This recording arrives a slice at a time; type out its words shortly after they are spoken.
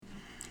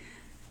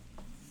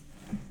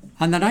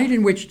On the night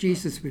in which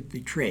Jesus was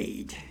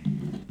betrayed,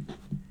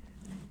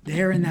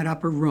 there in that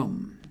upper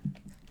room,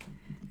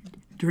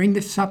 during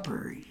the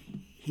supper,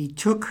 he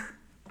took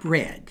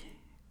bread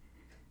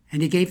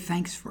and he gave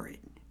thanks for it.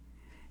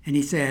 And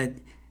he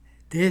said,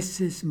 "This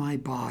is my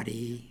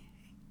body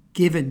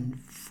given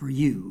for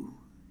you.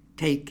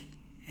 Take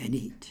and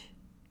eat."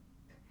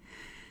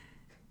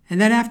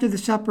 And then after the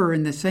supper,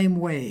 in the same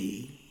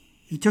way,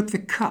 he took the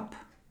cup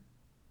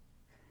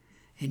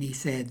and he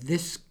said,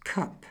 "This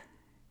cup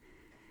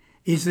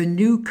is the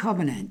new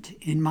covenant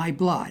in my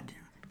blood,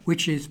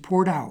 which is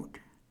poured out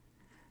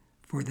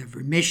for the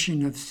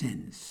remission of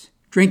sins.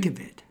 Drink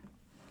of it,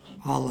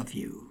 all of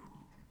you."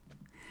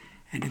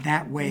 And in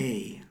that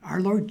way,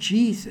 our Lord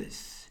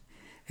Jesus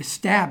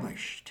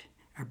established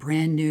a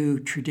brand new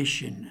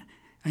tradition,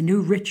 a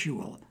new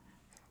ritual.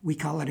 We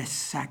call it a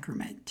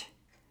sacrament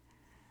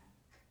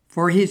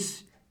for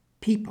his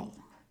people,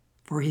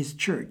 for his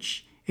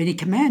church. And he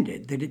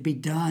commanded that it be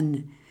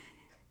done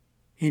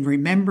in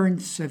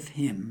remembrance of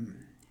him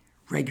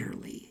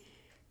regularly.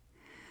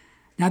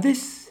 Now,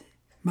 this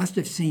must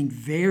have seemed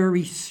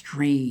very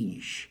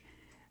strange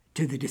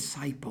to the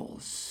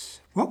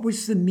disciples. What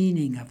was the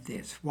meaning of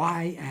this?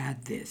 Why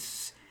add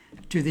this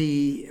to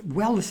the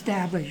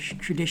well-established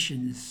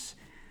traditions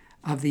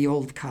of the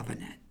Old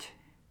Covenant?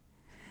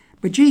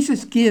 But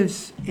Jesus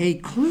gives a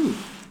clue.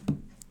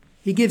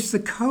 He gives the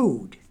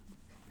code.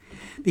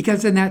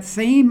 Because in that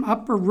same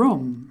upper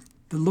room,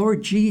 the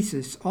Lord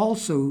Jesus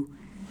also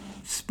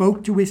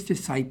spoke to his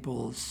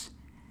disciples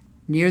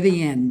near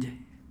the end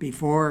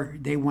before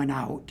they went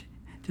out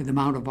to the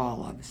Mount of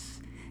Olives.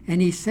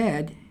 And he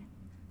said,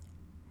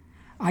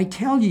 "I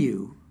tell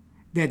you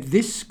that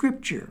this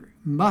scripture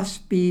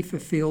must be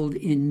fulfilled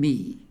in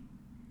me."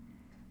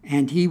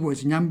 And he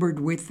was numbered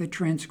with the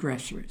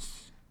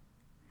transgressors.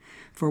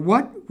 For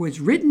what was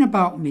written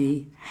about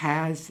me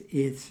has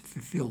its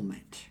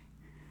fulfillment.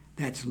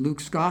 That's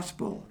Luke's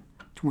Gospel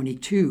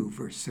 22,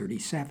 verse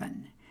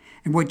 37.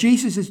 And what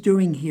Jesus is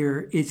doing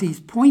here is he's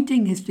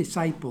pointing his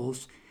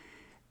disciples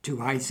to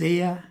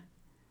Isaiah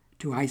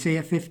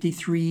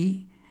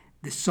 53,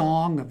 the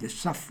song of the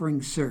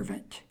suffering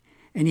servant.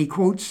 And he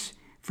quotes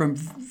from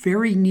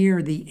very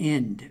near the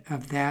end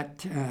of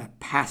that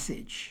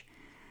passage.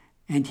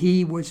 And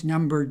he was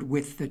numbered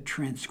with the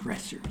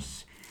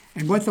transgressors.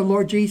 And what the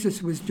Lord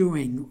Jesus was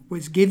doing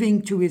was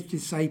giving to his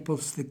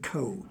disciples the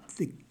code,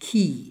 the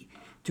key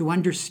to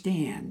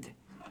understand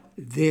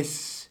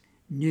this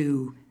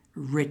new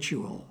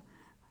ritual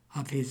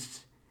of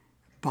his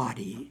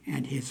body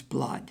and his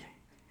blood.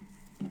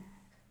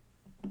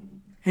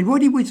 And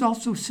what he was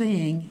also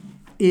saying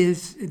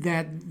is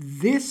that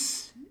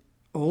this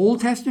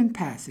Old Testament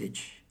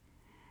passage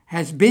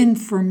has been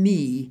for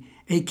me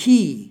a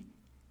key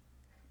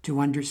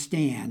to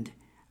understand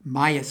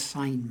my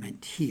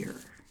assignment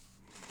here.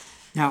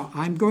 Now,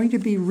 I'm going to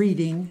be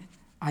reading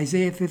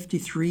Isaiah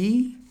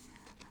 53.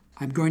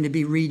 I'm going to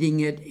be reading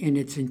it in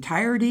its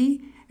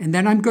entirety, and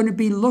then I'm going to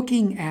be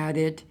looking at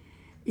it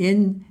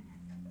in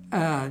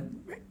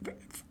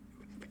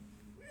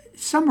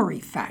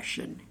summary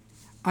fashion.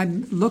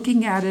 I'm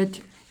looking at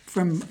it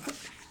from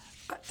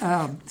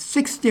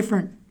 6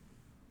 different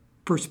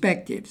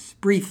perspectives,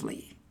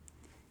 briefly.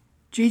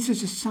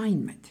 Jesus'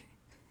 assignment,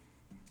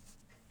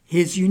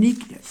 his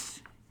uniqueness,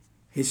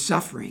 his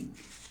suffering,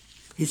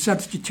 his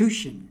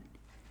substitution,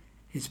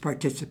 his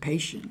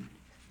participation,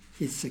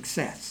 his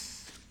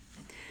success.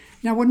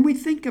 Now, when we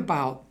think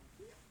about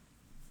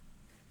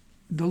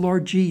the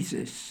Lord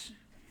Jesus,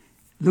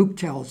 Luke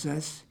tells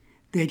us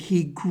that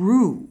he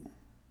grew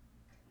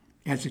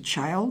as a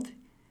child,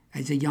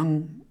 as a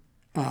young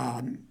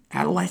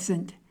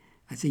adolescent,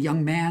 as a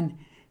young man.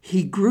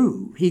 He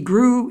grew. He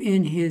grew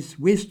in his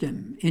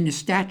wisdom, in his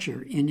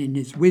stature, and in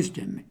his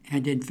wisdom,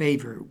 and in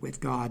favor with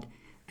God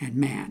and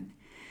man.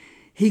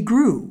 He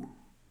grew.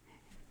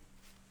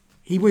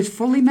 He was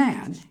fully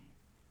man,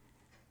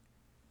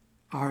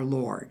 our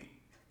Lord.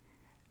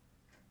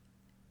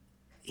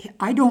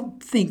 I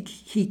don't think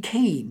he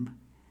came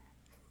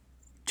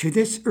to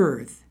this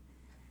earth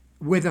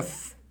with a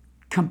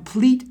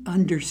complete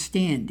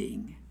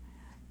understanding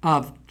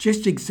of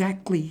just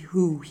exactly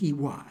who he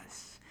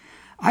was.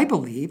 I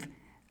believe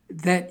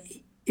that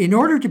in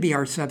order to be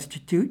our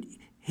substitute,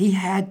 he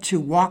had to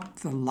walk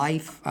the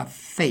life of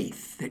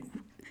faith that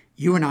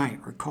you and I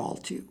are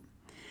called to.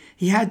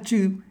 He had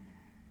to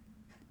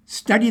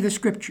study the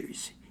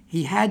scriptures.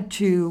 He had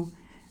to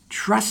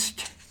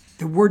trust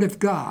the word of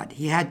God.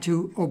 He had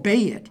to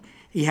obey it.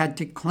 He had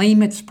to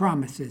claim its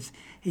promises.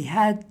 He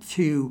had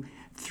to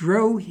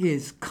throw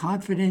his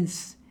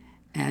confidence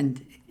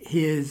and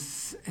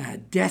his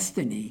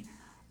destiny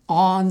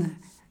on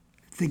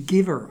the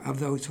giver of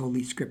those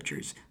holy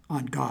scriptures,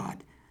 on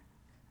God.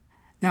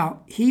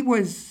 Now, he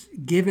was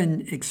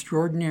given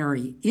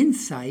extraordinary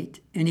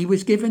insight, and he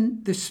was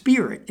given the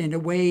Spirit in a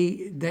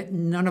way that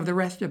none of the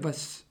rest of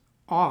us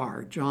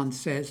are, John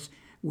says,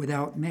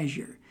 without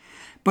measure.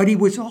 But he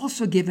was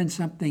also given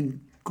something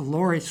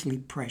gloriously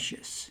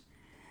precious.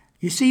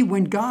 You see,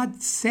 when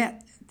God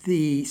set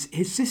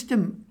his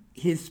system,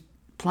 his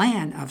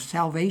plan of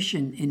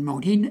salvation in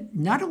Maundy. He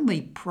not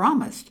only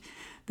promised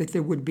that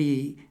there would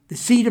be the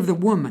seed of the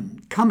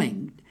woman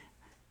coming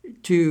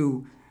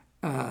to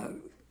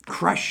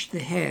crush the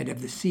head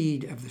of the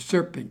seed of the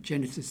serpent,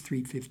 Genesis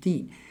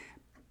 3:15,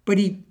 but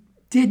he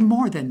did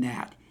more than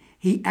that.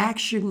 He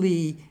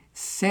actually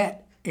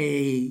set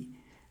a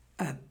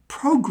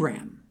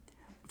program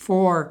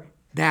for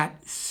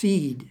that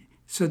seed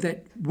so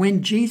that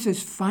when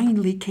Jesus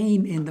finally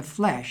came in the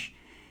flesh,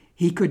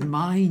 he could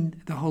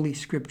mine the Holy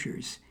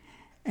Scriptures.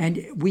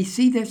 And we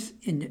see this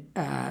in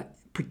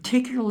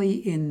particularly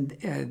in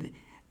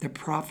the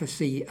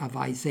prophecy of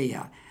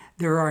Isaiah.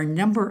 There are a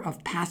number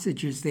of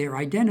passages there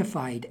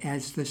identified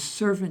as the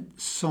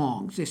servant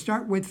songs. They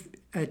start with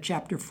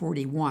chapter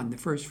 41, the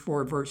first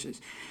 4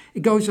 verses.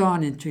 It goes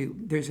on into,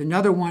 there's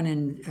another one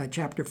in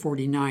chapter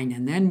 49,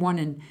 and then one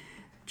in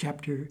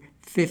chapter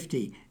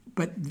 50.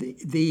 But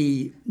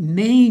the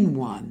main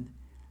one,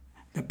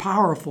 the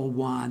powerful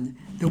one,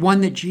 the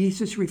one that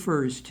Jesus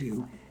refers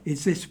to,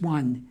 is this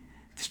one,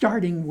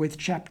 starting with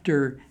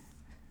chapter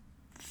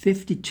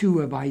 52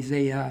 of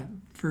Isaiah,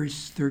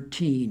 verse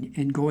 13,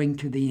 and going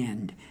to the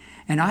end.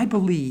 And I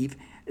believe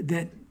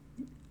that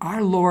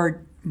our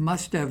Lord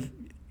must have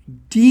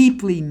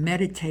deeply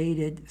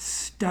meditated,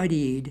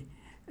 studied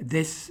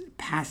this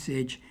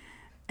passage,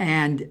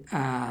 and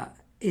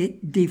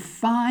it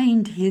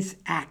defined his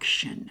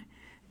action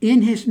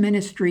in his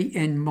ministry,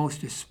 and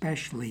most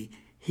especially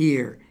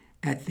here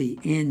at the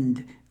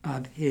end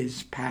of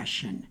his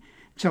passion.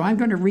 So I'm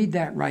going to read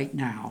that right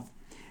now,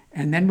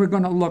 and then we're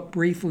going to look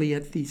briefly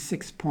at these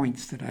 6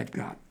 points that I've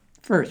got.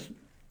 First,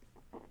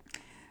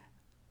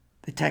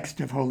 the text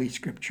of Holy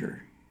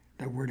Scripture,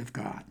 the Word of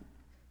God.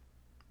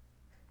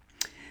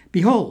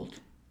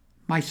 Behold,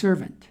 my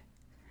servant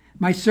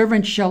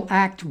shall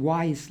act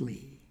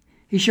wisely.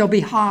 He shall be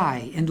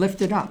high and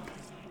lifted up,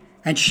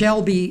 and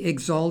shall be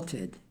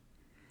exalted.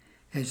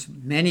 As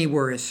many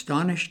were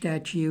astonished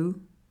at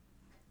you,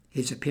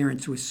 his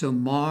appearance was so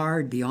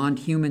marred beyond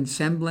human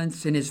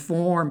semblance, and his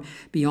form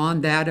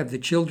beyond that of the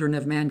children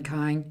of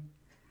mankind.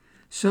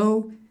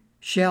 So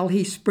shall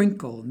he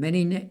sprinkle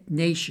many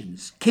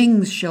nations.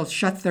 Kings shall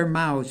shut their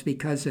mouths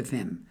because of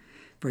him.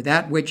 For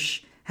that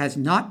which has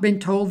not been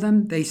told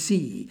them, they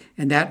see,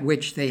 and that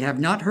which they have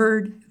not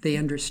heard, they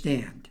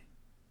understand.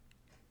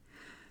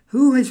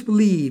 Who has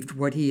believed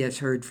what he has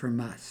heard from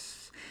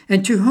us?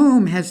 And to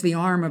whom has the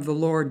arm of the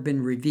Lord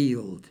been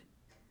revealed?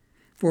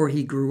 For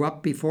he grew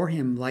up before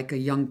him like a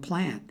young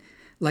plant,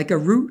 like a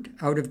root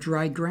out of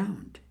dry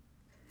ground.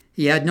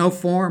 He had no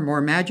form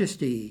or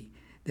majesty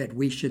that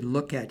we should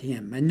look at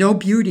him, and no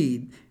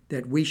beauty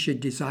that we should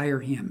desire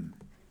him.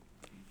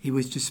 He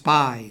was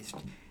despised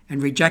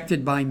and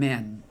rejected by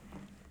men,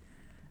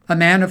 a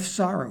man of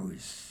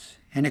sorrows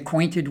and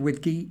acquainted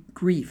with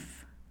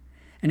grief.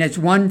 And as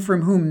one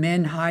from whom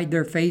men hide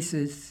their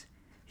faces,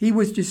 he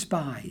was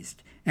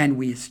despised, and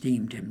we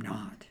esteemed him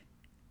not.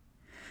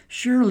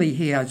 Surely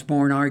he has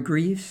borne our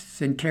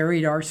griefs and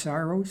carried our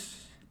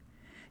sorrows.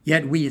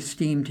 Yet we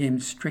esteemed him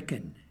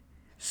stricken,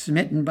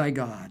 smitten by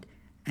God,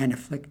 and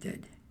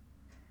afflicted.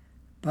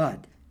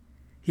 But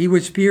he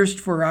was pierced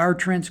for our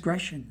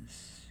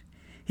transgressions.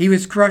 He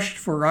was crushed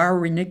for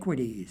our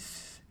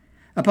iniquities.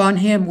 Upon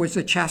him was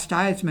the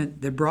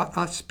chastisement that brought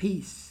us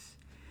peace,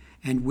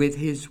 and with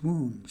his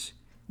wounds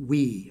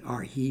we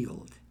are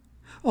healed.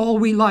 All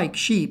we like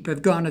sheep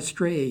have gone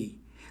astray.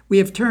 We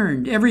have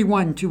turned every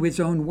one to his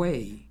own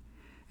way,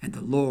 and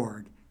the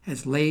Lord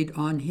has laid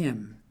on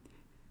him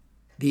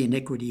the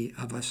iniquity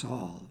of us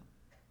all.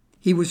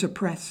 He was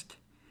oppressed,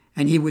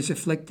 and he was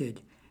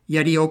afflicted,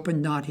 yet he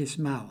opened not his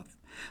mouth.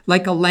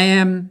 Like a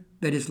lamb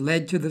that is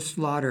led to the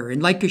slaughter,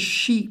 and like a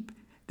sheep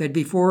that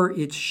before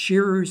its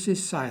shearers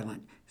is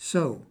silent,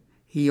 so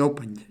he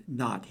opened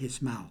not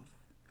his mouth.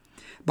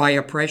 By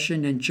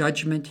oppression and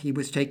judgment he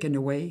was taken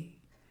away.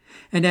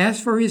 And as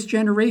for his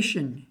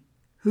generation,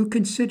 who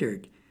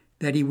considered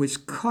that he was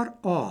cut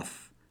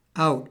off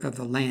out of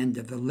the land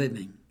of the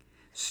living,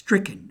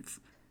 stricken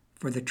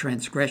for the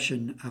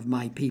transgression of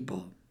my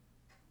people.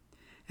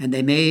 And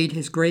they made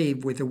his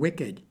grave with the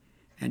wicked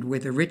and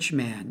with a rich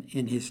man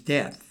in his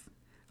death,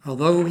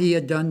 although he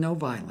had done no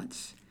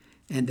violence,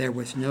 and there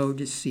was no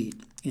deceit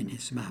in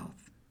his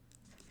mouth.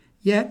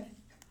 Yet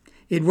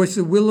it was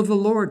the will of the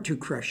Lord to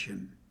crush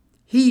him.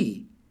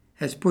 He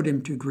has put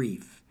him to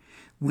grief.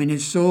 When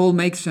his soul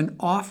makes an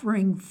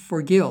offering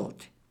for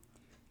guilt,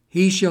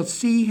 he shall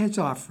see his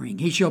offering.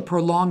 He shall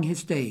prolong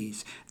his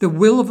days. The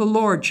will of the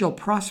Lord shall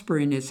prosper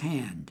in his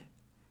hand.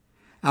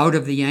 Out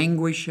of the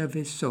anguish of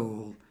his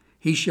soul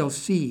he shall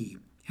see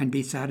and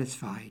be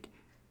satisfied.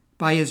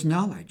 By his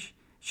knowledge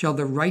shall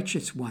the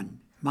righteous one,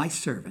 my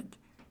servant,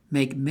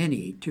 make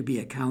many to be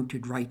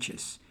accounted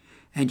righteous,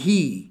 and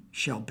he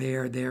shall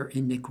bear their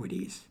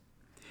iniquities.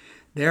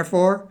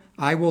 Therefore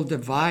I will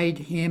divide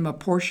him a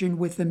portion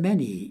with the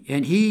many,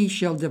 and he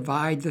shall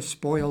divide the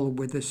spoil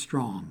with the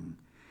strong,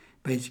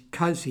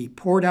 because he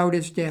poured out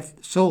his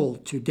soul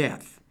to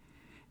death,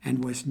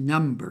 and was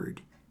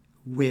numbered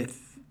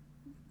with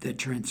the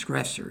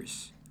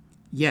transgressors.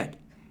 Yet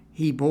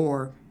he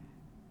bore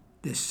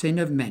the sin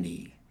of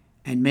many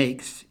and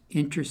makes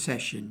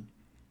intercession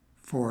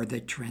for the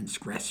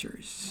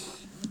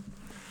transgressors.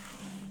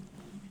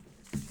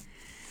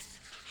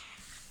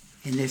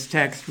 In this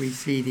text, we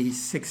see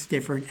these 6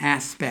 different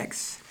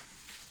aspects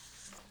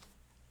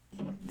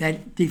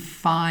that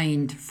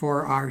defined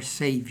for our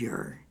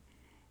Savior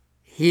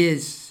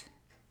his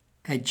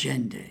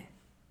agenda.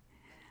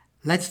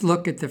 Let's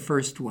look at the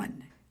first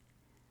one.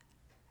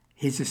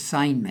 His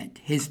assignment,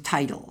 his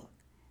title,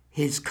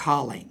 his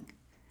calling.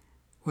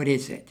 What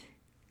is it?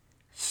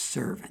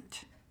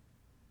 Servant.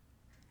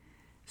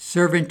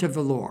 Servant of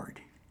the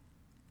Lord.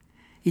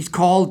 He's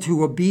called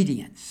to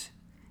obedience.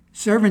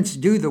 Servants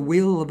do the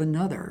will of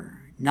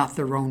another, not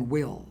their own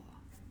will.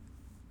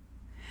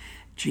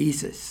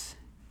 Jesus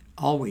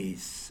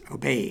always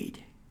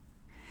obeyed.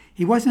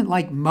 He wasn't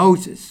like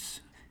Moses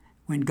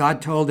when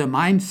God told him,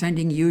 I'm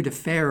sending you to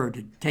Pharaoh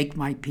to take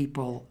my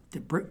people, to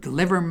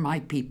deliver my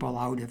people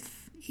out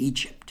of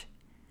Egypt.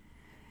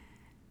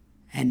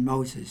 And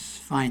Moses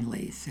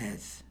finally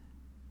says,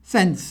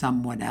 send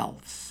someone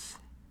else.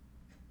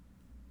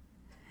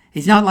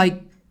 He's not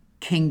like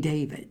King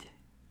David,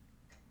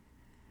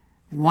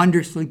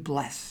 wondrously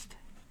blessed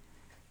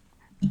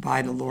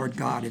by the Lord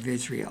God of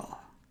Israel,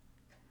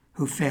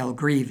 who fell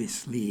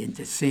grievously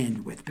into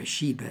sin with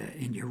Bathsheba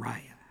and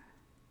Uriah.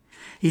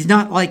 He's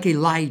not like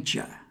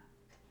Elijah,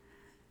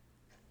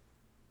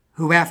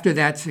 who after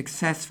that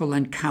successful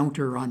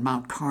encounter on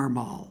Mount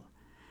Carmel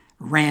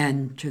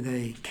ran to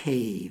the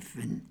cave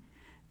and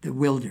the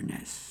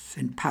wilderness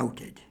and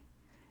pouted,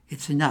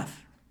 it's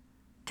enough.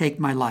 Take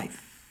my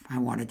life. I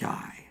want to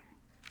die.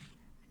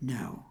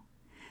 No.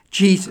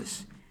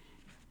 Jesus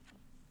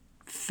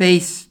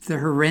faced the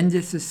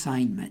horrendous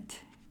assignment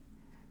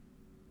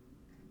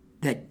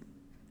that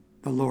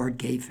the Lord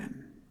gave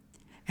him.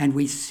 And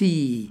we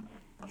see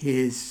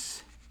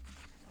his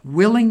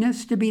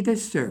willingness to be the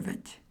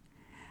servant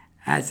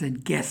as in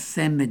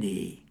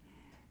Gethsemane,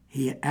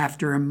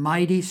 after a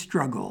mighty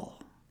struggle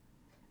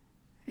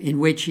in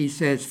which he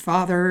says,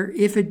 Father,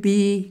 if it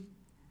be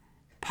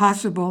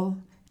possible,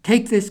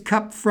 take this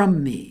cup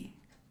from me.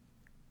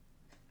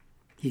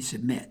 He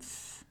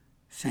submits,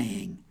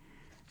 saying,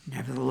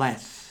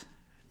 nevertheless,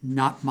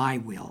 not my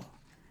will,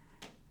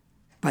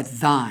 but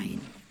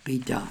thine be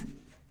done.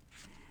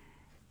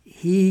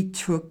 He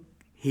took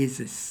his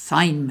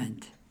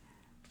assignment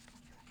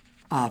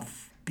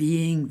of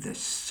being the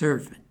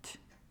servant,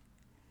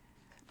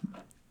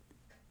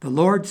 the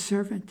Lord's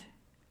servant,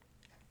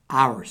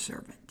 our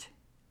servant,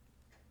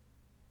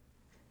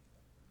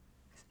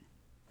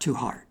 to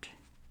heart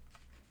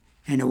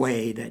in a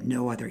way that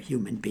no other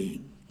human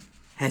being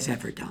has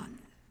ever done.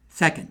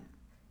 Second,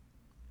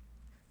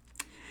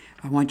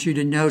 I want you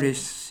to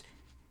notice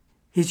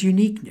his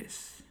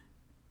uniqueness,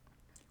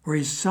 or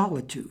his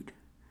solitude,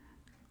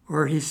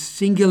 or his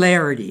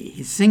singularity,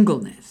 his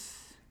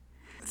singleness.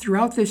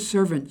 Throughout this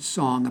servant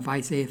song of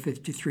Isaiah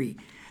 53,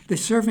 the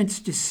servant's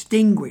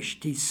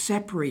distinguished, he's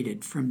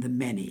separated from the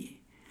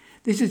many.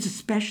 This is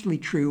especially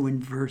true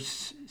in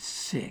verse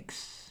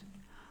 6.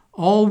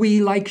 All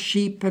we like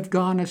sheep have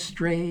gone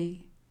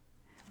astray.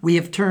 We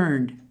have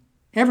turned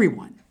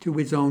everyone to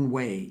his own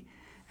way,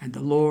 and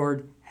the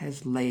Lord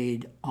has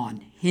laid on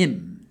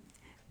him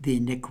the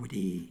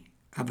iniquity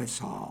of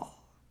us all.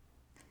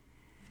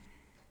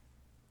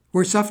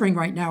 We're suffering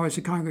right now as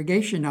a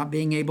congregation not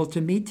being able to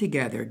meet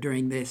together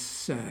during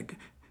this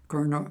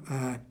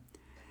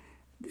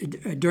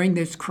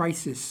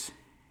crisis,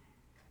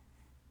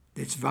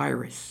 this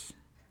virus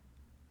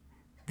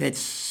that's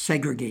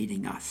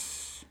segregating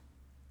us.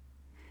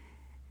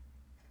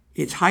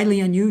 It's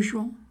highly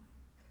unusual.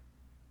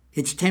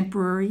 It's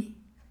temporary.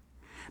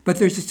 But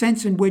there's a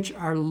sense in which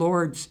our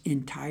Lord's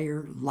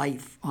entire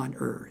life on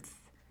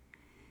earth,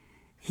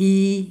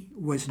 he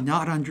was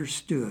not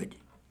understood.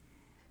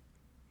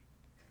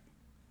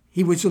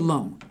 He was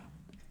alone.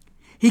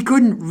 He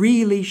couldn't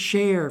really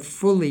share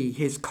fully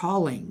his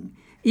calling,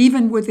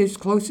 even with his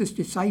closest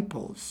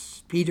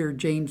disciples, Peter,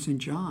 James, and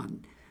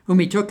John, whom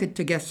he took it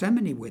to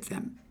Gethsemane with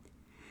him.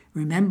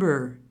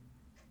 Remember,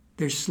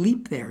 there's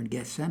sleep there in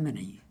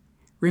Gethsemane.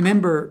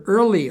 Remember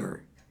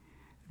earlier,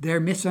 their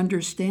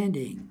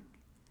misunderstanding.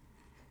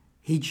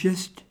 He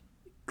just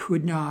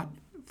could not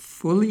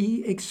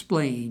fully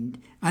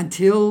explain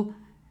until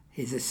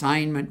his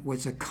assignment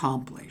was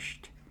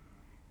accomplished,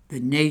 the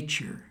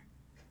nature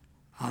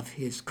of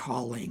his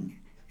calling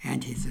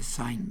and his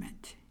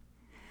assignment.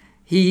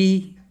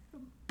 He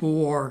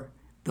bore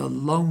the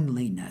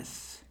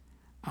loneliness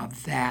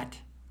of that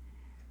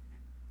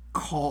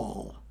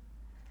call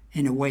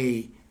in a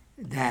way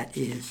that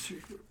is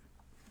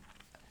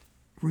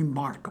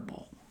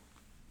remarkable.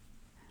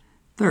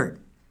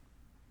 Third,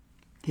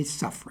 his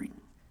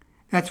suffering.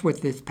 That's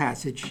what this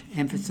passage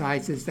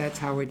emphasizes. That's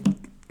how it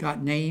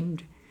got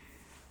named.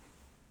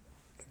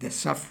 The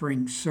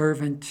suffering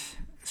servant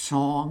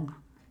song.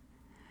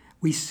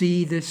 We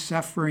see this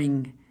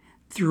suffering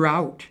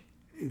throughout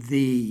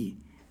the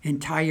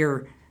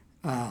entire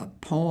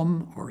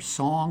poem or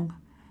song.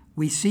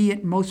 We see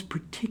it most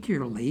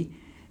particularly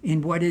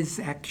in what is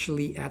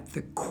actually at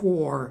the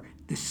core,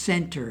 the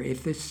center.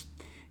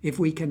 If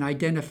we can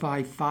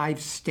identify 5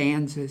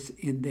 stanzas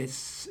in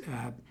this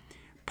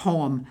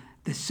poem,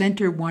 the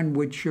center one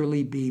would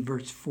surely be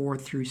verse 4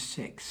 through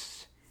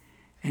 6.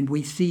 And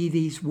we see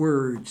these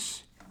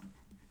words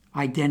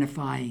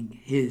identifying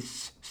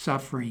his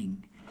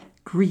suffering,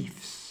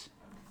 griefs,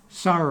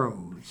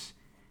 sorrows,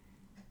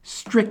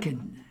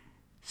 stricken,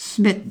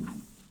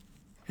 smitten,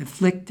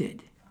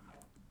 afflicted,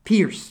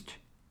 pierced,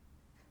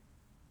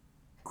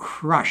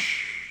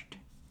 crushed,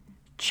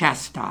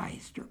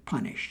 chastised or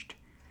punished,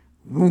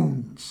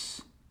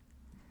 wounds,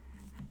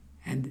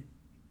 and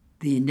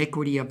the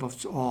iniquity of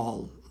us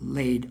all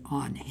laid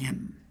on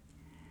him.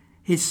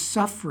 His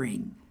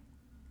suffering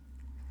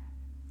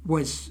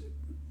was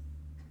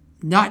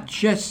not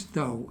just,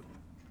 though,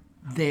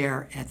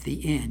 there at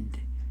the end,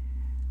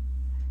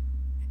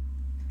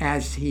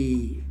 as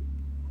he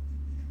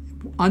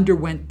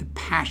underwent the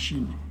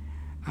passion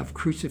of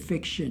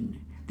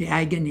crucifixion, the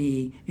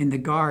agony in the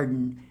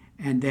garden,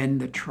 and then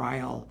the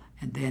trial,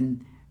 and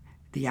then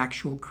the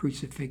actual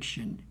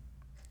crucifixion.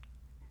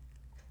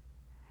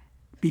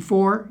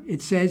 Before,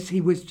 it says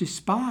he was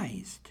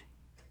despised.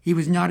 He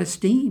was not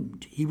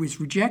esteemed. He was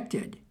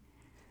rejected.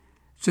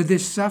 So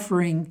this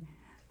suffering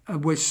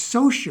was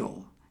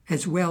social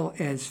as well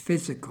as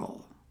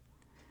physical.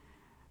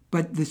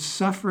 But the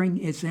suffering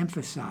is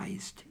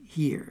emphasized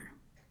here.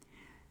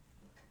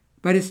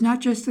 But it's not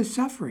just the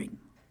suffering,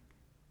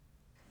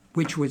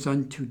 which was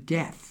unto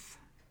death.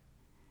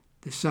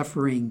 The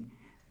suffering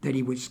that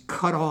he was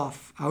cut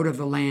off out of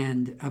the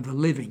land of the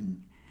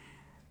living,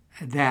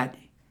 that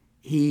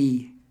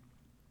he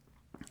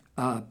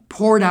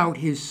poured out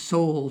his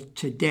soul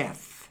to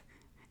death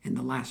in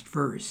the last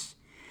verse.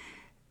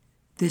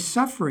 This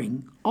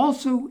suffering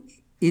also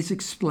is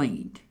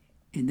explained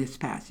in this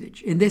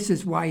passage. And this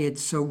is why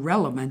it's so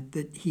relevant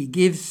that he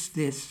gives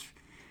this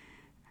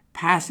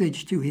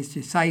passage to his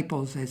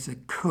disciples as a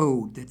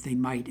code that they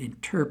might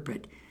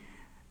interpret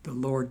the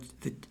Lord,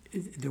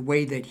 the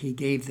way that he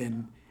gave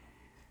them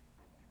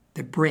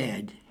the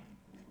bread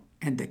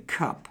and the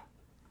cup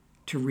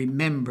to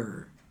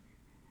remember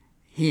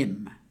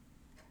him.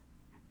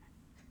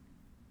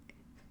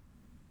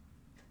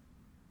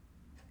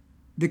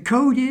 The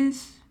code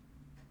is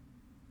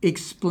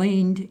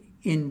explained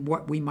in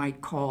what we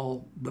might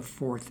call the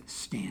 4th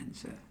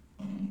stanza,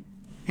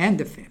 and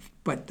the 5th,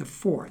 but the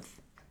 4th.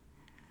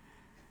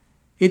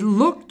 It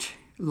looked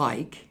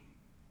like,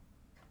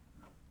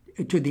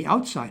 to the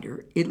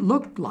outsider, it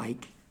looked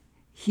like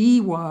he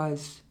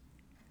was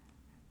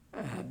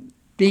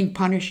being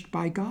punished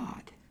by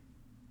God.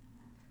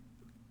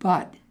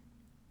 But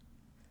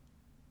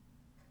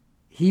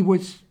he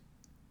was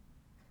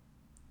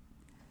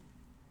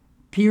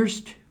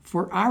pierced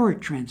for our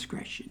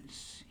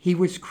transgressions. He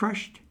was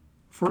crushed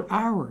for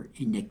our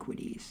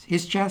iniquities.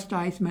 His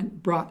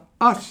chastisement brought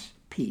us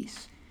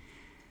peace.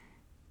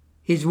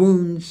 His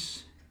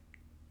wounds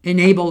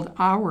enabled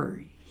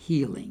our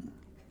healing.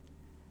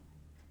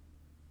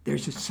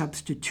 There's a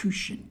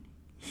substitution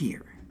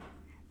here.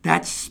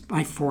 That's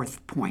my 4th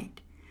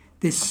point.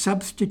 This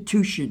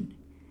substitution,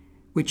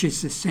 which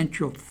is the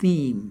central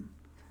theme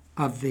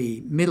of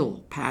the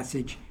middle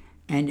passage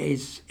and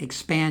is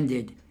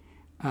expanded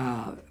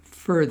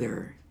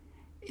further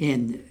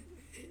in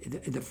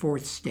the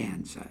 4th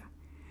stanza.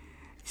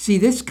 See,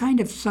 this kind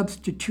of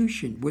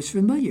substitution was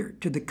familiar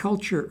to the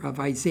culture of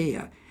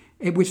Isaiah.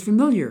 It was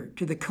familiar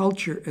to the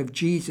culture of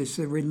Jesus,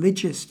 the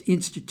religious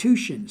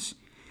institutions.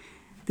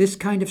 This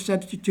kind of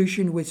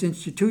substitution was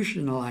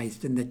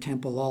institutionalized in the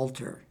temple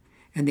altar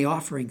and the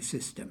offering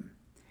system.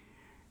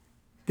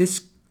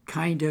 This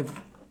kind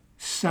of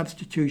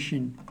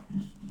substitution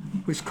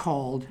was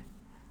called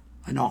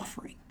an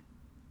offering.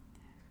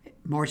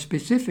 More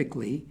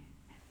specifically,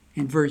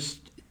 in verse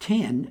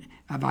 10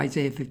 of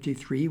Isaiah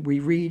 53, we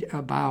read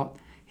about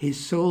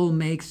his soul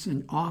makes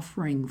an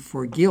offering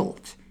for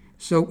guilt.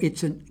 So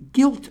it's a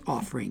guilt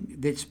offering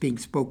that's being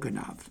spoken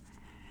of.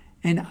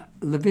 And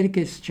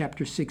Leviticus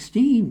chapter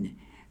 16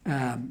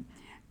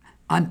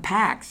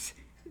 unpacks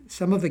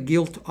some of the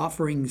guilt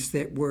offerings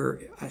that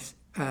were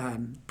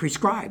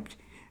prescribed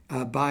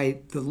by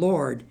the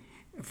Lord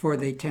for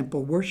the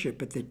temple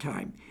worship at the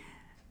time.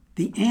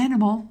 The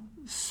animal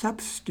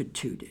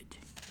substituted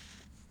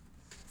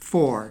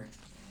for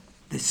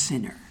the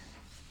sinner.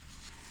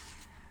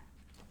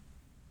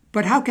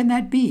 But how can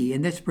that be?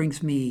 And this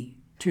brings me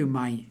to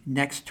my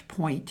next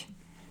point,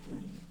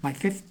 my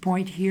 5th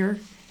point here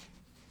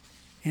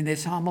in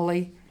this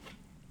homily.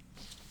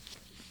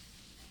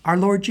 Our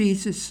Lord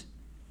Jesus'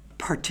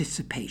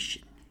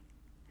 participation.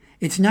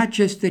 It's not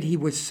just that he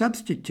was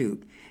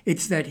substitute,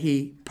 it's that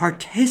he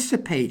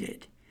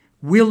participated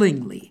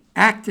willingly,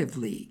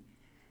 actively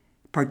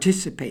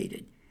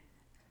participated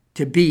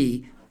to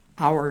be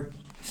our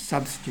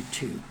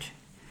substitute.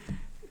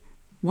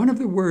 One of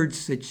the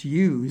words that's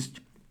used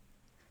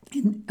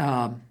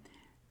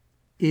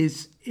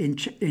is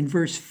in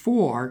verse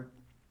 4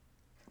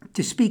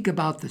 to speak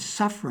about the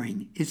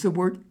suffering is the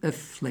word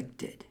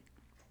afflicted.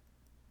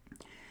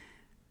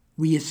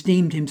 We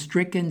esteemed him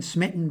stricken,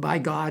 smitten by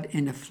God,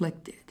 and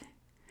afflicted.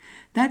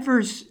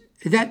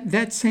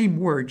 That same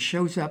word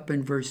shows up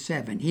in verse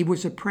 7. He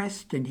was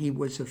oppressed and he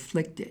was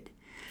afflicted.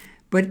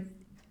 But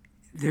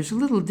there's a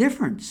little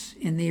difference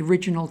in the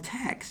original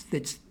text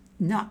that's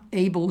not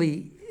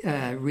ably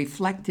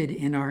reflected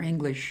in our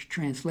English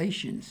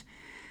translations.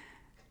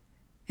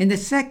 In the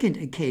second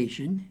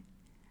occasion,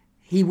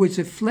 he was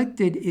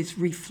afflicted is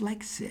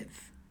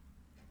reflexive.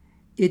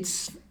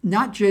 It's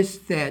not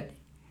just that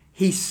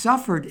he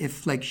suffered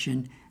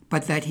affliction,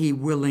 but that he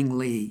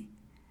willingly,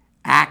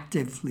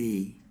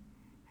 actively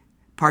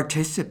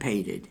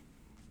participated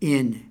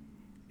in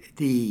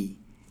the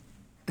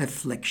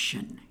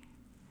affliction.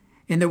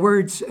 In the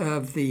words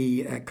of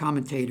the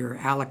commentator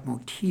Alec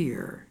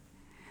Motier,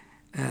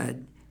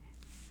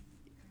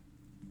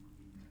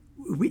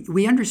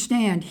 we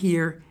understand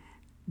here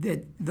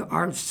that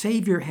our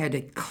Savior had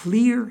a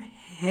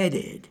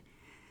clear-headed,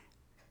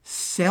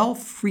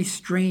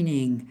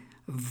 self-restraining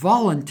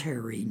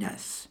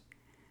voluntariness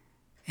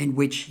in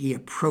which he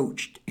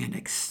approached and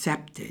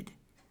accepted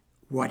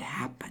what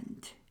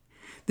happened.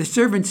 The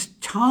servant's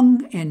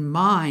tongue and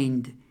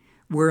mind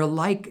were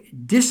alike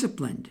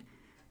disciplined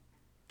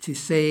to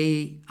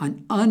say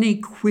an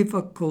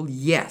unequivocal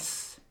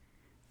yes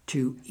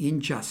to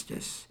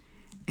injustice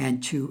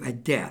and to a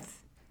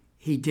death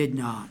he did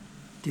not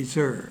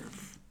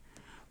deserve.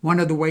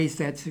 One of the ways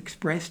that's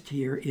expressed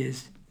here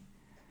is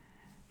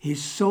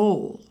his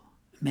soul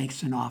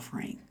makes an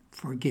offering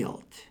for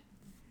guilt.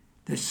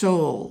 The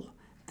soul,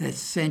 the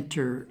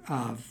center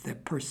of the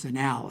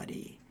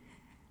personality,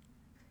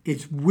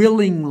 is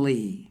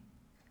willingly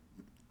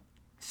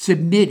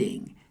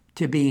submitting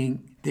to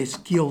being this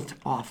guilt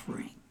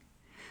offering.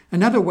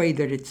 Another way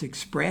that it's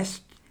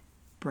expressed,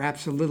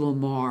 perhaps a little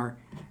more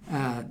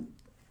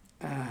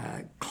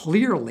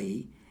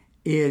clearly,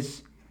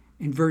 is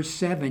in verse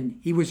 7.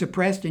 He was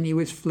oppressed and he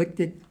was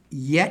afflicted,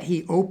 yet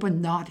he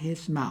opened not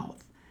his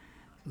mouth.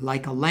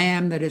 Like a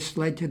lamb that is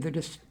led to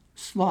the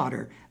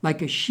slaughter,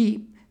 like a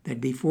sheep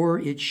that before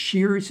its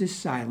shears is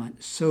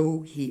silent,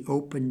 so he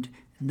opened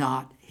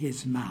not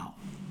his mouth.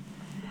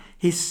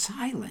 His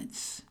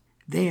silence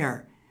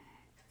there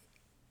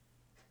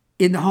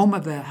in the home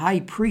of the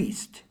high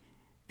priest,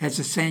 as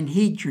the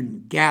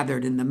Sanhedrin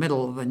gathered in the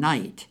middle of the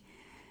night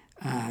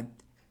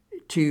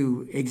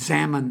to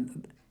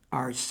examine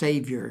our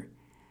Savior,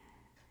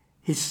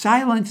 his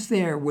silence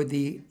there with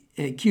the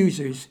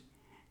accusers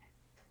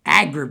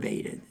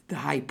aggravated the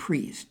high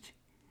priest,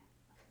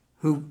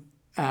 who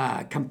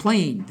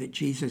complained that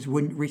Jesus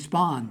wouldn't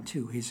respond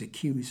to his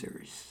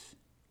accusers.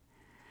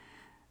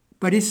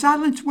 But his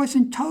silence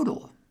wasn't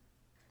total,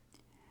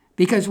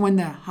 because when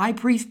the high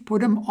priest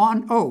put him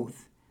on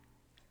oath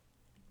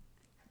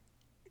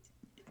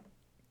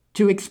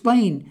to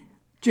explain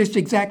just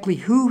exactly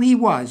who he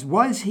was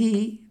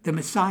he the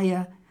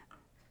Messiah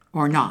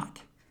or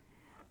not,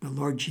 the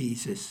Lord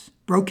Jesus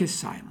broke his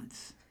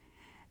silence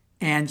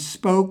and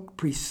spoke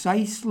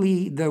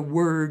precisely the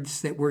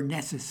words that were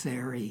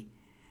necessary,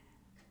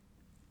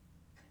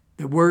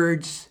 the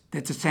words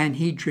that the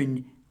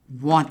Sanhedrin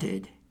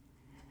wanted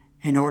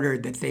in order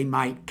that they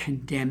might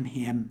condemn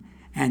him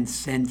and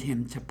send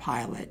him to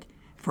Pilate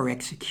for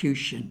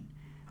execution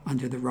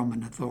under the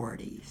Roman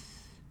authorities.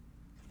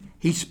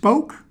 He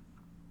spoke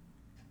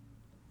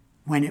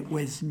when it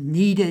was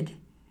needed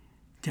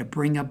to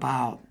bring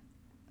about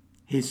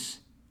his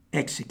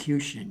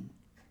execution.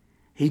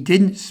 He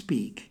didn't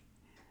speak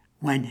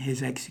when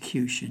his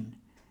execution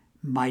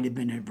might have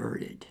been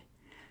averted.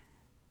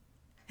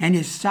 And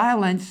his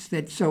silence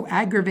that so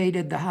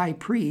aggravated the high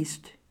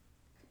priest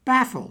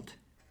baffled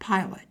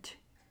Pilate.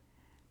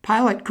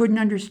 Pilate couldn't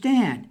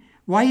understand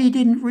why he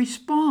didn't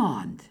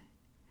respond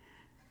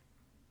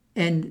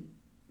and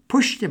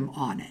pushed him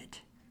on it.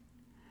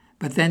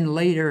 But then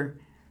later,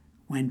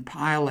 when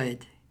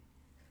Pilate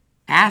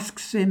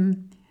asks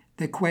him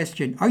the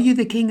question, "Are you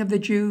the king of the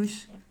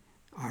Jews?"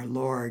 our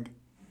Lord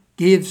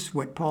gives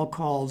what Paul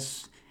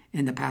calls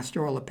in the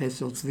pastoral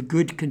epistles the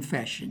good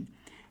confession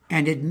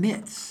and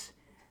admits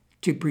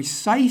to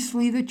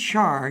precisely the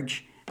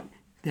charge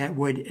that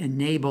would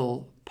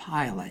enable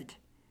Pilate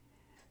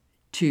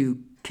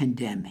to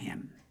condemn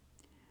him.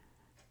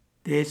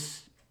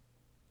 This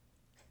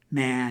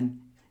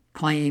man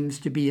claims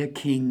to be a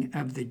king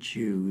of the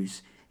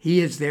Jews.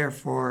 He is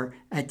therefore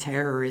a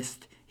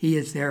terrorist. He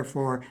is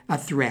therefore a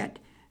threat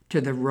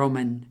to the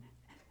Roman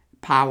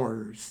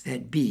powers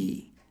that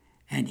be,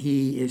 and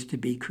he is to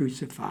be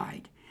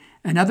crucified.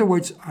 In other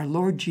words, our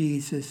Lord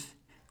Jesus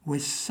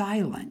was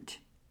silent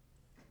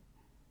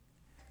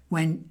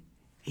when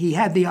he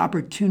had the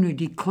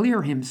opportunity to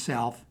clear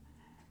himself,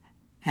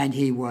 and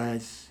he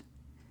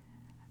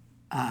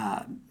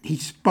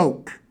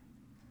spoke.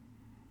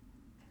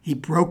 He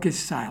broke his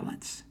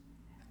silence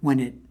when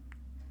it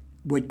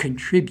would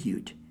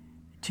contribute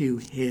to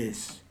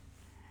his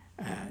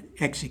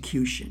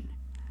execution.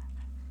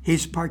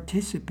 His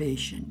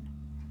participation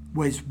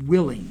was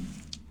willing.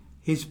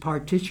 His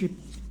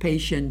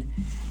participation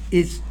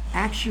is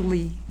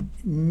actually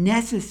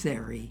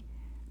necessary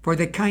for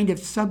the kind of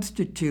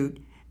substitute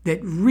that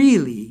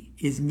really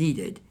is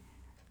needed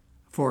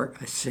for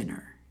a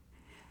sinner.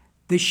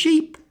 The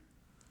sheep,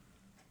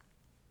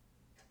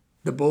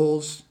 the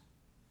bulls,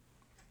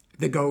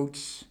 the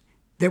goats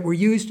that were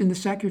used in the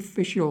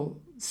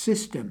sacrificial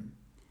system,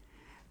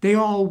 they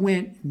all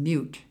went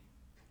mute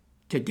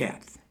to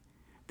death.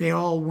 They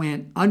all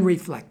went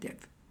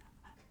unreflective.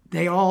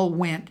 They all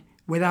went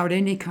without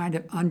any kind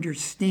of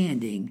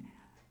understanding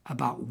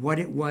about what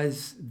it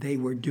was they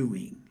were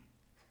doing.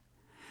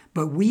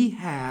 But we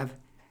have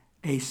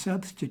a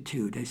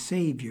substitute, a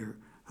Savior,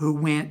 who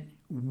went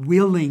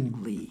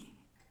willingly.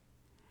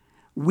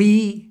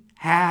 We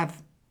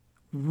have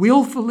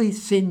willfully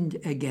sinned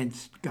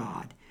against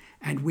God,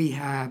 and we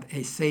have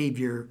a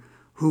Savior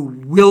who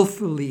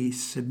willfully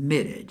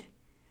submitted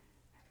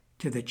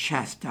to the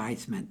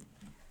chastisement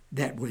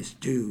that was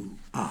due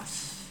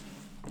us.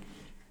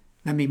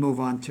 Let me move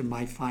on to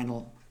my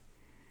final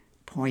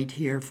point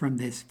here from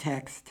this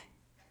text.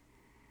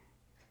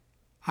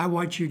 I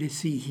want you to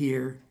see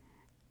here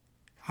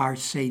our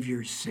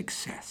Savior's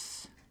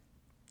success.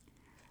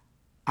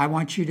 I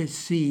want you to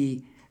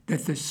see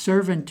that the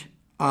servant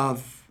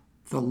of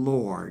the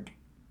Lord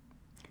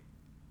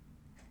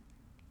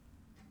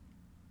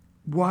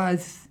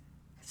was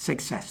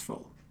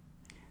successful.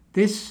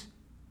 This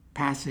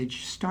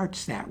passage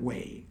starts that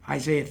way.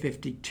 Isaiah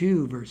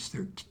 52, verse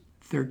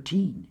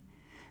 13.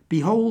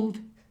 Behold,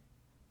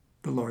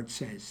 the Lord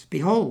says,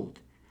 behold,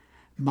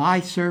 my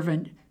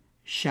servant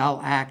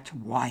shall act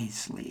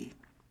wisely.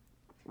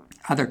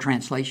 Other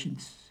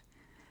translations,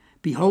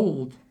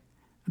 behold,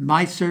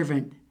 my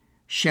servant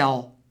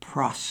shall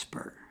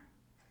prosper.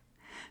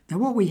 Now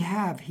what we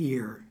have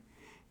here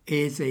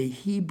is a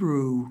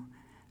Hebrew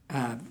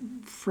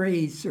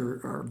phrase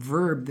or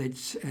verb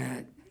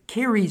that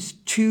carries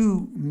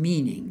two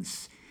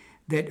meanings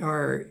that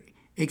are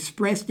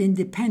expressed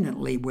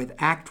independently with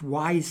act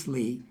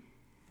wisely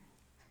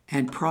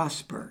and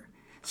prosper.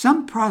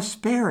 Some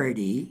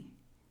prosperity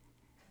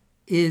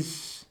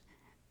is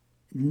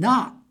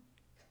not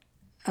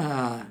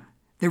the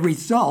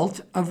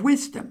result of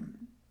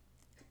wisdom,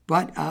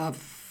 but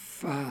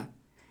of,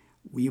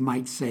 you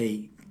might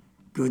say,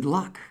 good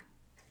luck,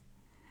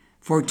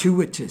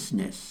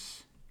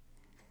 fortuitousness,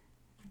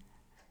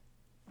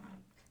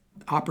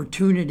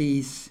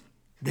 opportunities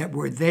that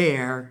were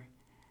there,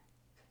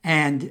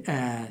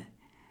 and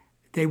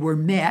they were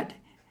met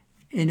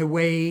in a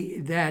way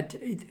that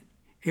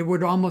it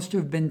would almost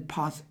have been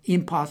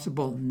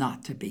impossible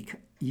not to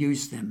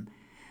use them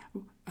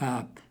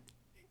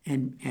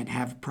and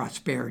have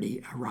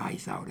prosperity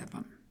arise out of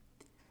them.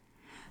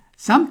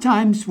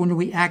 Sometimes when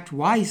we act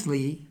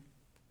wisely,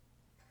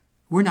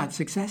 we're not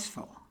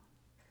successful.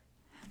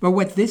 But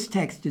what this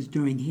text is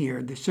doing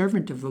here, the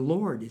servant of the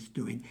Lord is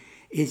doing,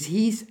 is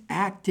he's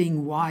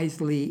acting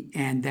wisely,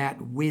 and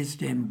that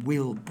wisdom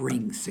will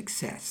bring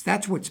success.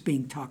 That's what's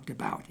being talked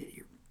about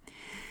here.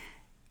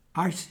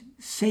 Our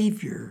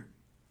Savior,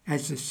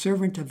 as the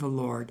servant of the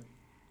Lord,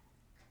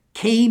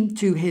 came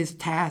to his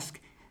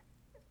task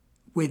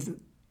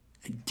with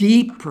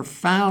deep,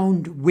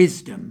 profound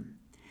wisdom,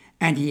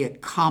 and he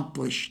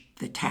accomplished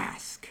the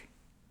task.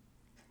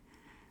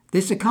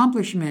 This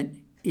accomplishment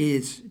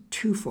is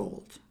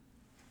twofold.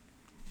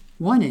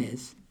 One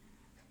is,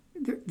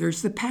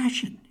 there's the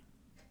passion.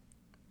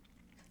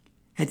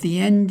 At the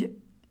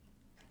end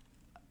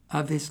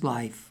of his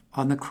life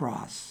on the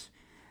cross,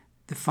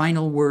 the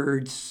final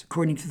words,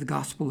 according to the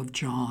Gospel of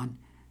John,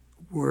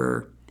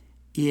 were,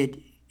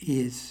 "It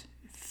is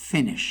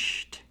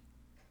finished."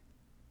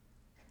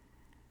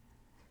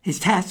 His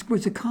task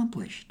was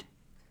accomplished.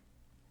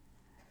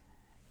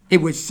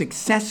 It was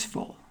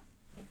successful.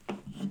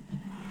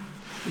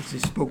 This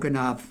is spoken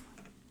of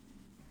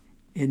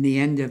in the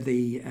end of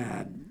the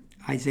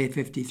Isaiah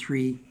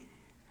 53.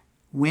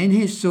 When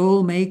his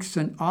soul makes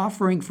an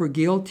offering for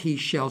guilt, he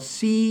shall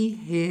see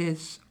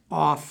his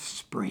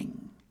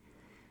offspring.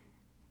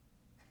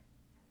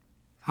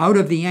 Out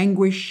of the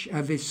anguish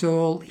of his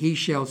soul, he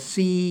shall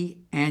see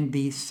and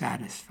be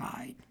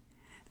satisfied.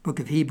 The book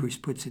of Hebrews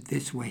puts it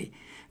this way: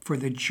 for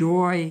the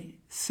joy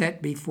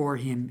set before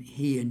him,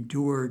 he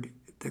endured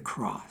the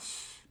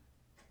cross.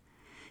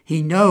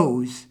 He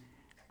knows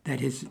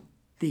that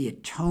the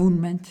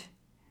atonement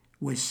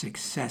was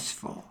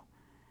successful.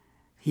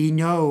 He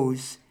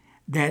knows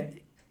that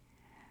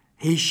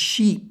his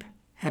sheep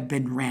have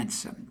been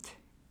ransomed.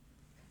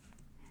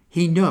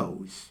 He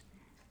knows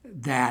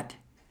that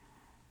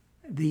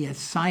the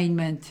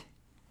assignment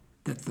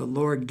that the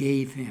Lord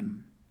gave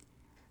him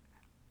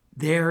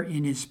there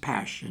in his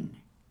passion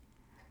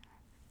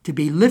to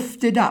be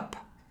lifted up,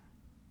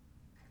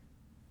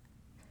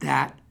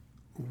 that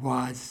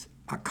was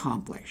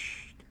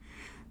accomplished.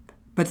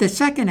 But the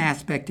second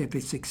aspect of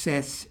his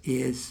success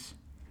is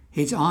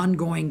his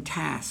ongoing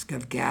task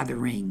of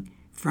gathering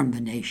from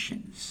the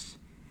nations.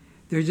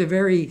 There's a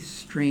very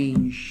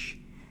strange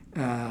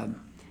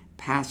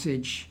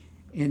passage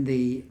in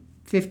the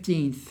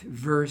 15th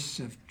verse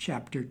of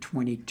chapter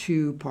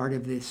 22, part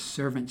of this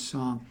servant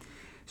song.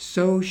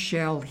 So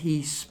shall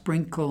he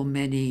sprinkle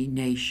many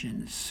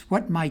nations.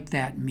 What might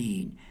that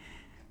mean?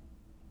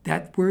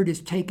 That word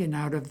is taken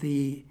out of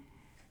the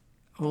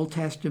Old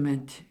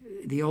Testament,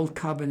 the Old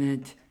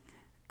Covenant,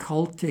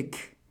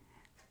 cultic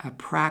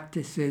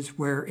practices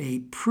where a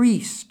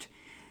priest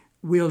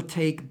will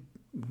take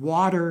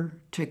water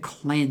to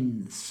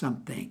cleanse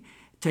something,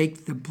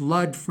 take the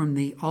blood from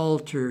the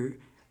altar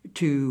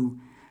to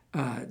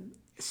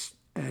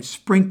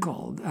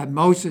sprinkle.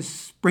 Moses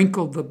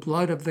sprinkled the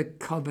blood of the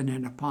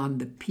covenant upon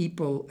the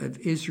people of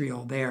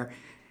Israel there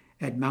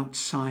at Mount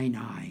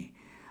Sinai.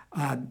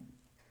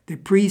 The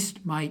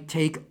priest might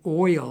take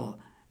oil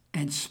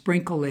and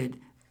sprinkle it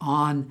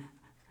on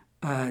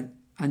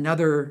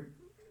another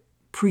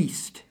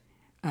priest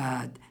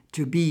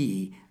to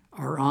be,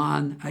 or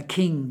on a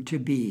king to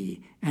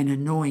be, and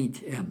anoint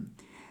him.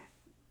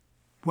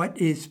 What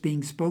is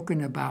being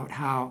spoken about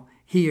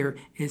here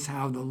is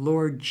how the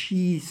Lord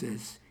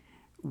Jesus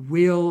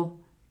will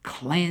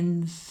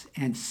cleanse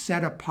and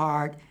set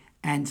apart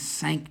and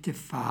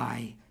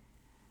sanctify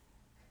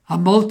a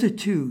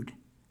multitude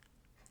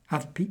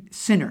of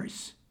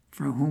sinners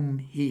for whom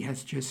he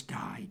has just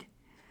died.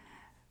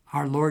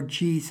 Our Lord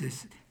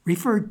Jesus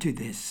referred to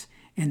this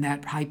in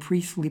that high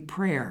priestly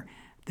prayer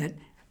that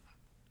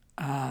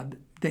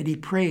he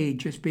prayed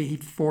just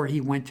before he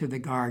went to the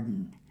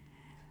garden.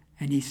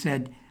 And he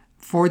said,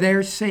 for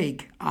their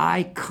sake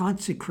I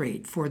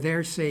consecrate, for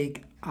their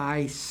sake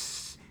I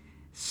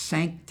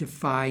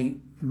sanctify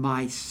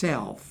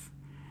myself,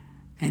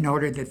 in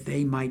order that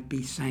they might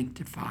be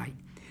sanctified.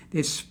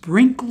 This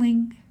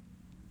sprinkling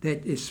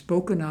that is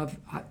spoken of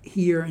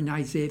here in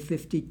Isaiah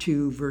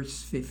 52,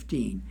 verse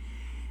 15,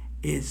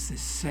 is the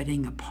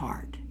setting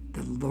apart.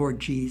 The Lord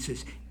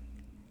Jesus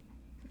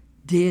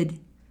did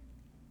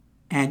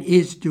and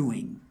is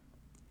doing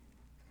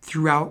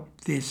throughout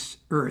this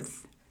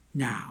earth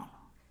now.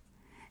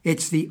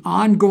 It's the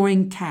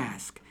ongoing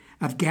task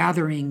of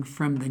gathering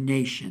from the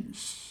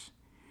nations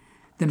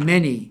the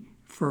many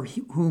for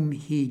whom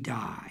he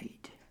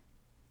died.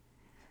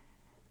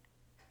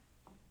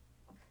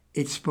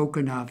 It's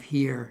spoken of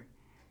here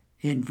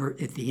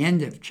at the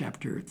end of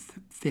chapter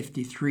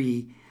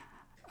 53,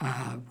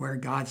 where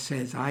God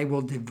says, I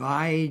will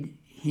divide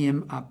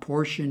him a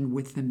portion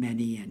with the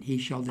many, and he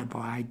shall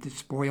divide the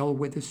spoil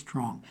with the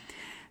strong.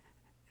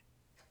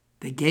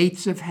 The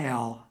gates of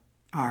hell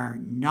are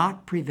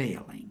not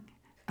prevailing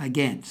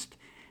against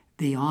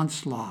the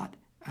onslaught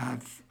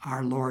of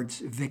our Lord's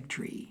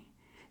victory.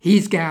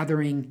 He's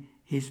gathering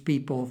his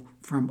people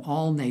from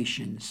all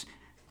nations,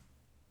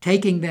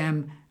 taking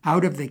them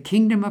out of the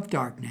kingdom of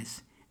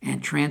darkness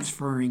and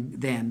transferring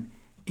them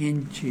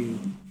into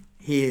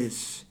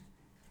his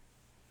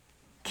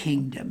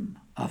kingdom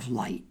of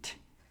light.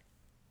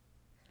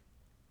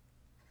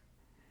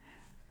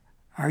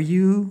 Are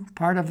you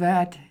part of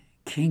that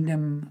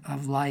kingdom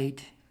of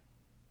light?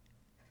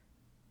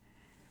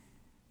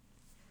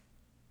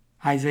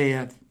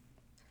 Isaiah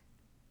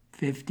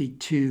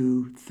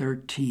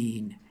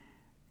 52:13,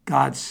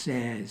 God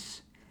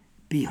says,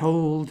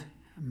 behold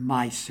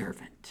my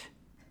servant.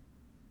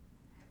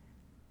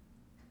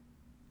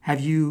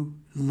 Have you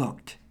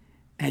looked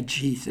at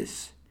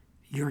Jesus,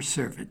 your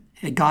servant,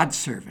 God's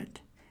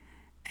servant,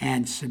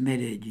 and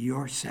submitted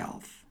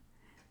yourself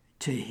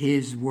to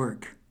his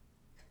work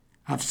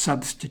of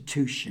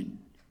substitution?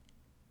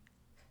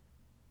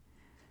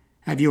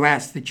 Have you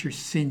asked that your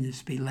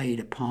sins be laid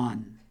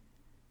upon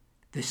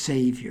the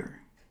Savior?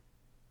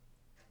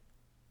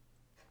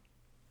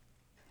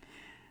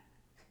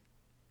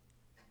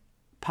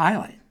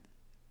 Pilate,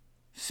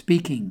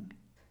 speaking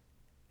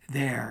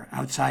there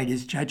outside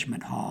his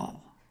judgment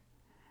hall,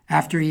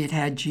 after he had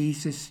had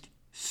Jesus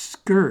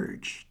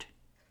scourged,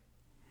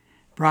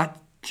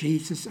 brought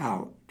Jesus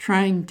out,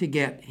 trying to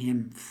get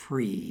him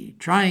free,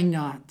 trying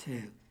not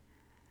to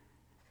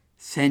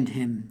send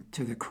him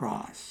to the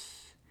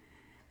cross.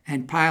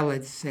 And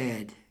Pilate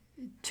said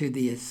to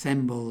the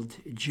assembled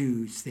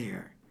Jews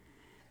there,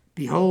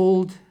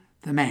 behold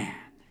the man.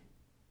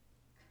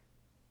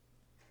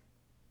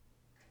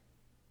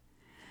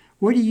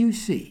 What do you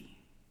see?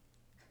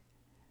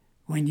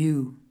 What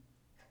do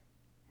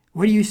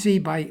you see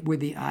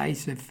with the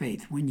eyes of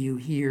faith when you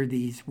hear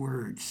these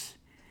words?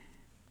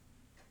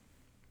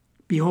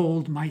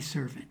 Behold my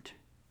servant.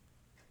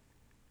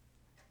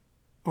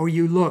 Or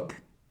you look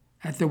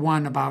at the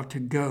one about to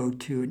go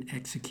to an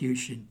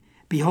execution.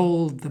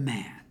 Behold the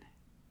man.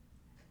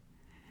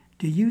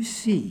 Do you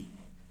see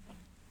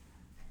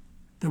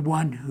the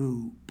one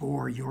who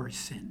bore your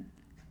sin?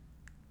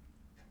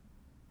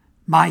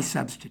 My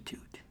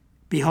substitute.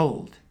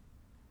 Behold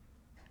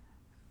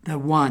the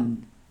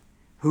one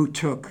who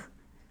took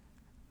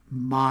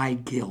my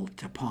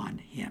guilt upon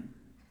him.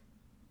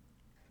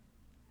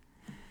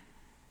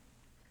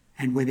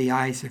 And with the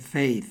eyes of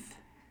faith,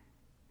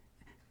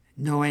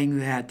 knowing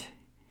that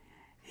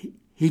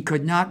he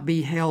could not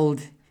be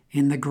held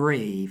in the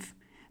grave,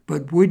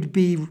 but would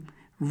be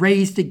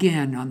raised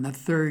again on the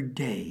third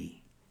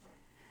day.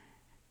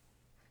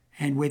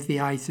 And with the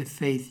eyes of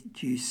faith,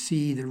 do you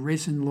see the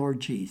risen Lord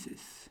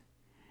Jesus?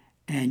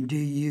 And do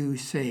you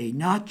say,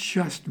 not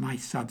just my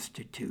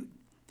substitute,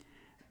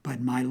 but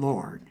my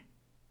Lord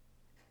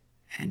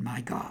and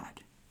my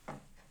God.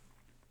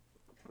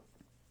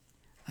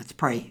 Let's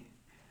pray.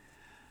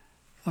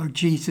 Lord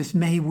Jesus,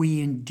 may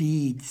we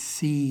indeed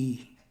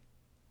see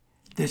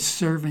the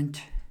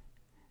servant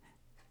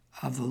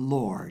of the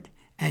Lord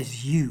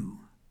as you,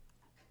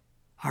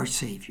 our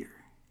Savior.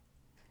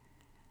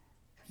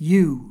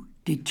 You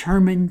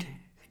determined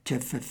to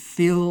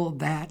fulfill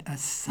that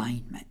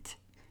assignment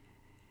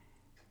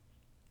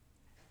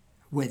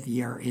with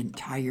your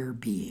entire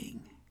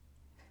being,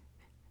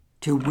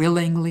 to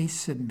willingly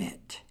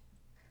submit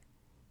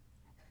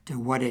to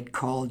what it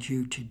called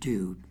you to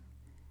do,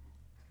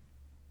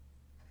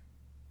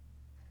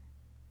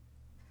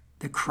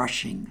 the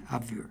crushing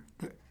of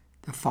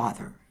the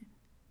Father,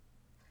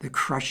 the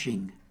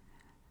crushing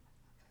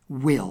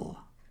will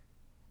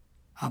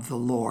of the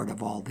Lord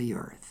of all the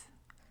earth.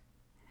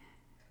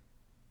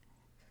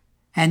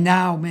 And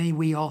now may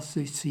we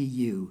also see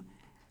you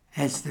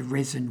as the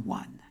risen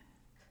one.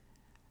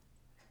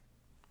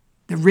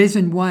 The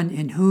risen one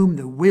in whom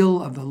the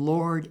will of the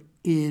Lord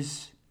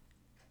is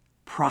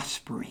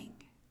prospering,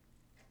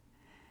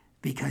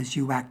 because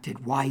you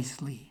acted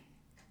wisely,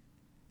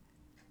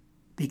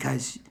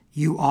 because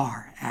you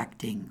are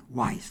acting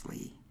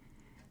wisely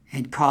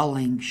and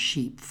calling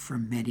sheep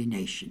from many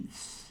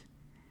nations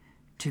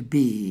to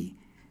be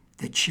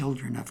the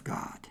children of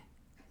God.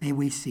 May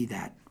we see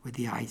that with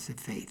the eyes of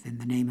faith. In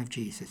the name of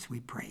Jesus we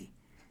pray.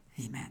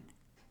 Amen.